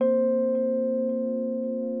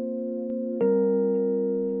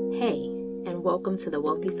Hey, and welcome to the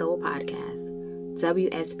WellthySoul Podcast.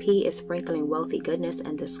 WSP is sprinkling wealthy goodness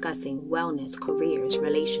and discussing wellness, careers,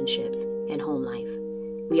 relationships, and home life.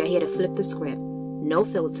 We are here to flip the script, no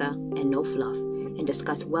filter and no fluff, and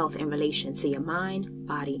discuss wealth in relation to your mind,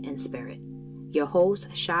 body, and spirit. Your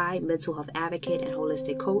host, Shy, mental health advocate and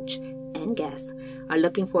holistic coach, and guests are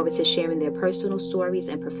looking forward to sharing their personal stories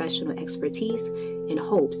and professional expertise in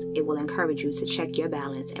hopes it will encourage you to check your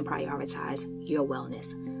balance and prioritize your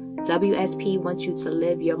wellness. WSP wants you to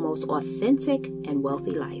live your most authentic and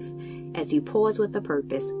wealthy life. As you pause with a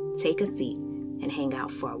purpose, take a seat and hang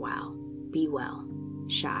out for a while. Be well.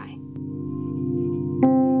 Shy.